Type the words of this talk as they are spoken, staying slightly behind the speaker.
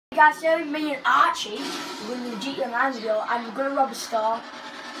guys, today me and Archie are going to do a GTA video and we're going to rob a store.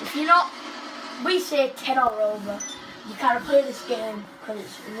 If you're not, we say 10 or over. You can't play this game because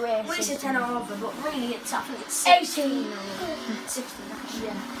it's racist. We say 10 or over, but really it's, I think it's 18 or 16 actually.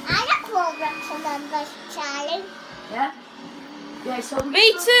 Yeah. I got Roblox members, Charlie. Yeah? Yeah, so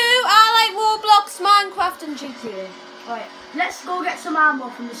Me too! I like Roblox, Minecraft and GTA. Right, let's go get some ammo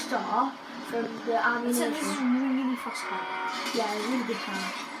from the store, from the ammunition. This is a really fast car. Yeah, a really good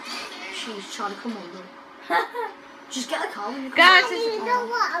car. Jeez, Charlie, come on though. Just get the car when you come. Guys, And you know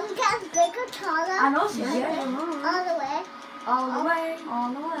what? I'm getting bigger, taller. And also, All the way. all the way.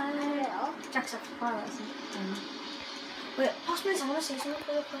 All the way. Little. Jack's actually pilot, isn't it? Wait, pass me this, I want to see something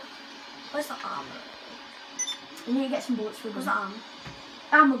real quick. Where's the armor? We need to get some bullets for Where's them.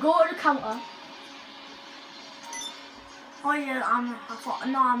 the armor? Ammo, go to the counter. Oh yeah, armor. I thought,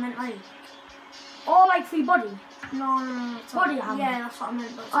 no, I meant like... Or like free body. No. It's Body like, armor. yeah, that's what I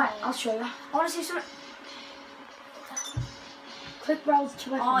meant. But Alright, I'll show you. I want to see something. Click browse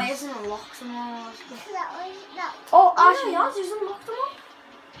to weapons. Oh, it isn't unlocked anymore. That Oh, Oh, actually, yeah, he's unlocked them all.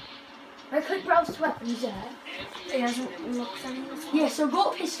 right, click browse to weapons there. He hasn't unlocked any. Yeah, so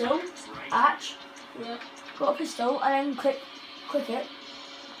go to pistol, Arch. Yeah. Go to pistol and then click it.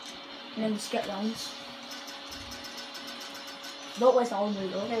 And then just get rounds. Don't waste all of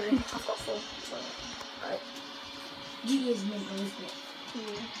them though. Maybe. I've got 4. Sorry. Right. G is mental, isn't it?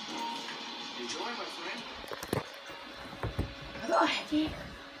 Yeah. I got a headache.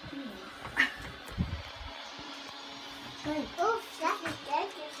 Hey, Oh, that is dead.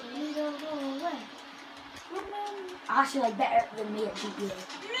 you don't go away. Actually, like better than me at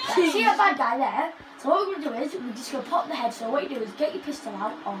GTA. See a bad guy there. So what we're gonna do is we're just gonna pop the head. So what you do is get your pistol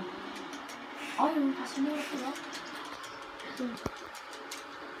out. Oh, you're passing me off.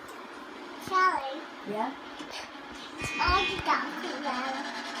 Charlie, Yeah. all you got to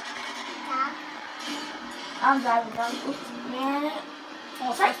I'm driving down. Man.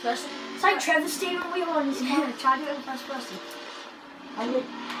 Oh, first person. It's like Trevor steering wheel on his car. Yeah, try to do it in first person. I would.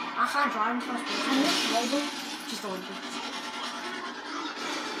 I can't drive in first person. Just don't you.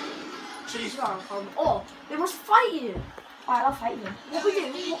 Jeez, you are a problem. Oh, we must fight you. Alright, I'll fight you. What we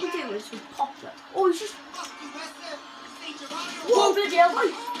do is we pop it. Oh, it's just. Whoa, bloody hell.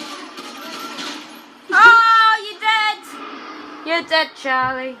 Oh, you're dead! You're dead,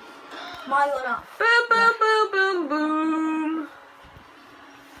 Charlie. My one up. Boom, boom, boom, boom, boom.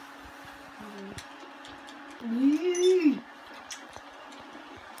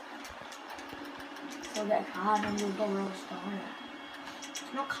 So get a car and then we'll go roll star.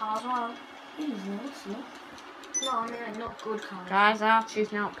 Not cars, well. It is nice, look. No, I mean like not good cars. Guys,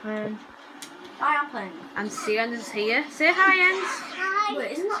 Archie's not playing. I am playing. And Sien's is here. Say hi, Jens. Hi.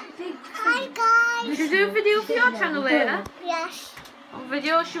 Wait, isn't that big? Hi, We guys. should do a video for your channel later. Yes. What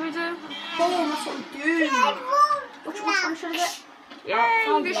video should we do? Oh, that's what we do. Which one should I get?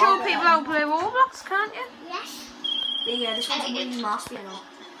 Yeah, you can show people how to play Roblox, can't you? Yes. Yeah, this one's really nasty and all.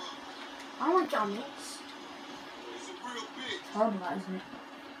 I want to get on this. It's horrible, that, isn't it?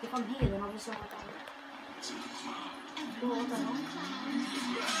 If I'm here, then obviously I'm not down there. Oh, what the hell?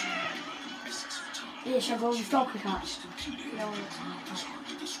 Yeah, shall I go with stalker cat? No.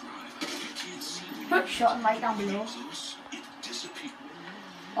 Put shot and right down below.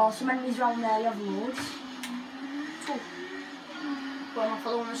 Oh, some enemies around there, you have loads. Cool. Well, I'm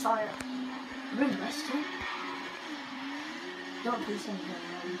following the side. Really best too. Don't please send them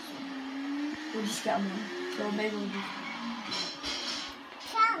around. We'll just get them in. So maybe we'll just...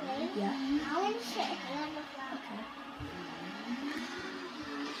 Charlie, Yeah. I want to sit here on the floor. Okay.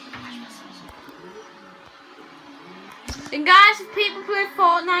 And guys, if people play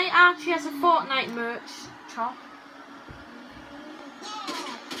Fortnite, Archie has a Fortnite merch shop.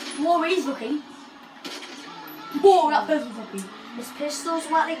 Whoa, he's lucky. Whoa, that person's lucky. This pistol's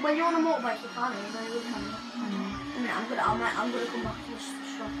like when you're on a motorbike, you can't aim very good, can you? I'm gonna come back to this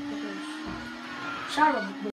shop because. Sharon.